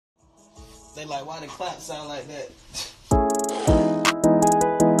They like, why the clap sound like that?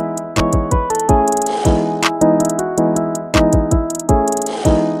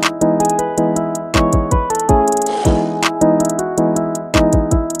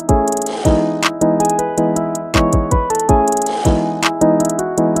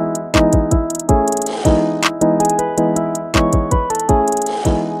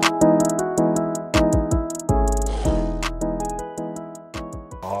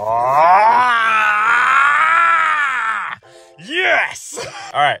 Yes!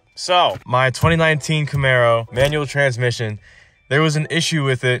 All right, so my 2019 Camaro manual transmission, there was an issue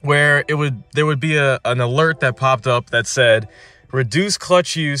with it where there would be an alert that popped up that said reduced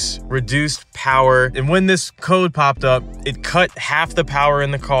clutch use, reduced power. And when this code popped up, it cut half the power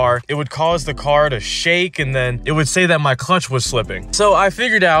in the car. It would cause the car to shake, and then it would say that my clutch was slipping. So I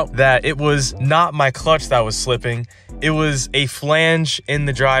figured out that it was not my clutch that was slipping. It was a flange in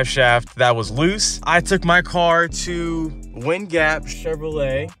the drive shaft that was loose. I took my car to Wind Gap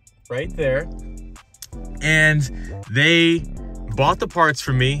Chevrolet right there, and they bought the parts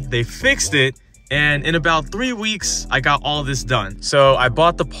for me. They fixed it. And in about 3 weeks, I got all this done. So I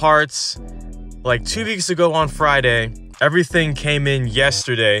bought the parts like 2 weeks ago on Friday. Everything came in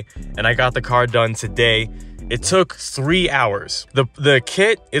yesterday, and I got the car done today. It took 3 hours. The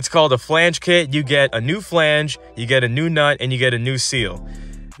kit, it's called a flange kit. You get a new flange, you get a new nut, and you get a new seal.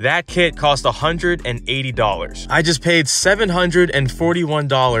 That kit cost $180. I just paid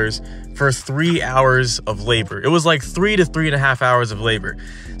 $741 for 3 hours of labor. It was like 3 to 3.5 hours of labor.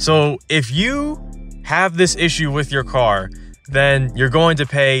 So if you have this issue with your car, then you're going to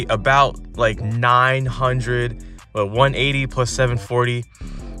pay about like $180 plus 740.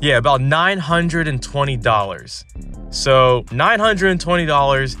 Yeah, about $920. So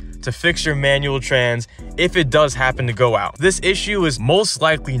 $920 to fix your manual trans if it does happen to go out. This issue is most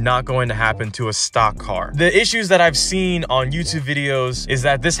likely not going to happen to a stock car. The issues that I've seen on YouTube videos is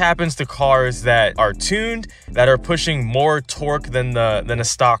that this happens to cars that are tuned, that are pushing more torque than a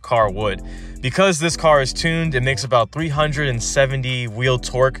stock car would. Because this car is tuned, it makes about 370 wheel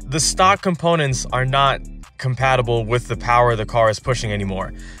torque. The stock components are not compatible with the power the car is pushing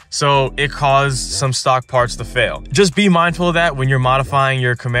anymore. So it caused some stock parts to fail. Just be mindful of that when you're modifying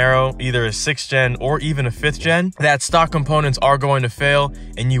your Camaro, either a 6th gen or even a 5th gen, that stock components are going to fail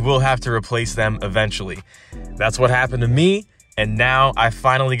and you will have to replace them eventually. That's what happened to me, and now I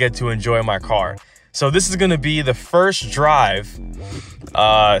finally get to enjoy my car. So this is gonna be the first drive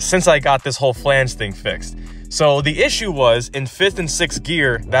since I got this whole flange thing fixed. So the issue was in 5th and 6th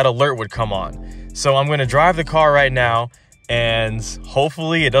gear, that alert would come on. So I'm gonna drive the car right now, and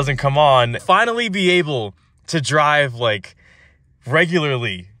hopefully it doesn't come on. Finally be able to drive like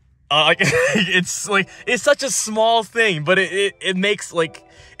regularly. It's such a small thing, but it makes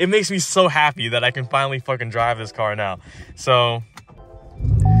me so happy that I can finally fucking drive this car now. So,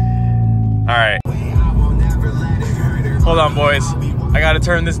 all right. Hold on, boys. I gotta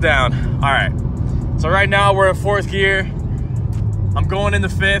turn this down. All right. So right now we're in 4th gear. I'm going in the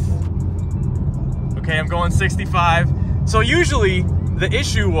 5th. Okay, I'm going 65. So usually the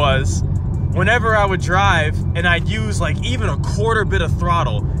issue was whenever I would drive and I'd use like even a quarter bit of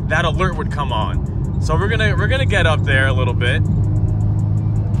throttle, that alert would come on. So we're gonna get up there a little bit.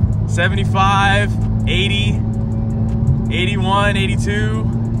 75, 80, 81, 82.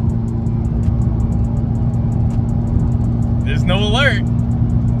 There's no alert.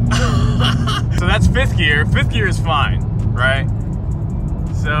 So that's 5th gear. 5th gear is fine, right?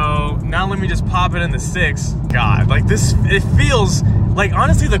 So now let me just pop it in the 6th. God, like this, it feels like,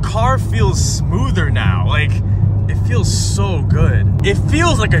 honestly, the car feels smoother now. Like, it feels so good. It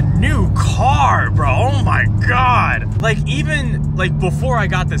feels like a new car, bro. Oh my God. Like, even like before I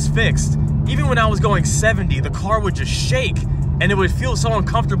got this fixed, even when I was going 70, the car would just shake and it would feel so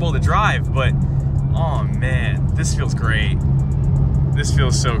uncomfortable to drive. But, oh man, this feels great. This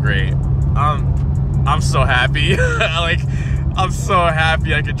feels so great. I'm so happy. Like, I'm so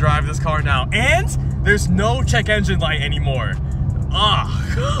happy I could drive this car now. And there's no check engine light anymore.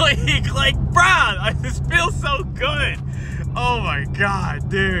 Like, bruh, this feels so good. Oh my God,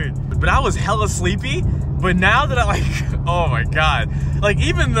 dude. But I was hella sleepy. But now that oh my God. Like,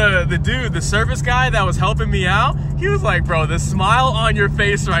 even the dude, the service guy that was helping me out, he was like, bro, the smile on your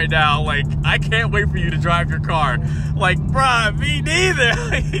face right now, like, I can't wait for you to drive your car. Like, bruh, me neither.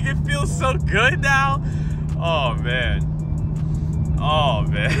 It feels so good now. Oh man. Oh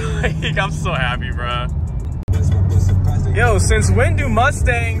man, I'm so happy, bro. Yo, since when do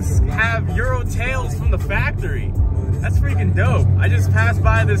Mustangs have Euro tails from the factory? That's freaking dope. I just passed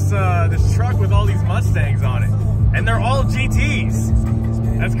by this truck with all these Mustangs on it, and they're all GTs.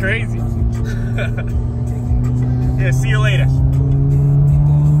 That's crazy. Yeah, see you later.